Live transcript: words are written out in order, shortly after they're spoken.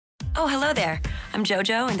Oh, hello there. I'm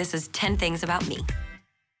JoJo, and this is 10 Things About Me.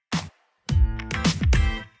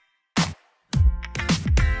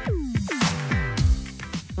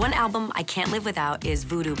 One album I can't live without is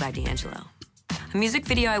Voodoo by D'Angelo. A music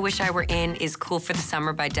video I wish I were in is Cool for the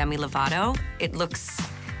Summer by Demi Lovato. It looks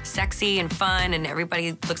sexy and fun, and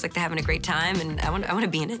everybody looks like they're having a great time, and I want to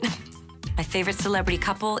be in it. My favorite celebrity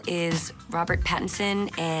couple is Robert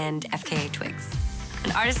Pattinson and FKA Twigs.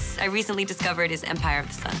 An artist I recently discovered is Empire of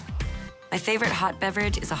the Sun. My favorite hot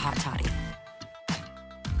beverage is a hot toddy.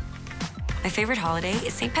 My favorite holiday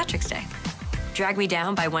is St. Patrick's Day. Drag Me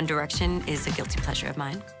Down by One Direction is a guilty pleasure of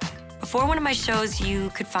mine. Before one of my shows,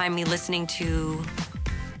 you could find me listening to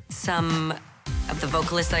some of the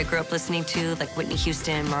vocalists that I grew up listening to, like Whitney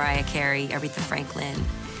Houston, Mariah Carey, Aretha Franklin,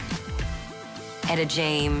 Etta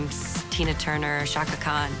James, Tina Turner, Shaka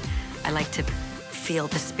Khan. I like to feel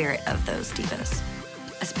the spirit of those divas.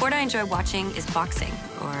 A sport I enjoy watching is boxing,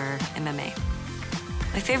 or MMA.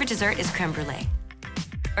 My favorite dessert is creme brulee,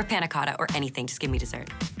 or panna cotta, or anything, just give me dessert.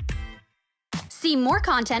 See more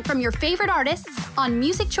content from your favorite artists on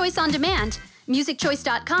Music Choice On Demand,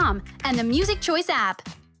 musicchoice.com, and the Music Choice app.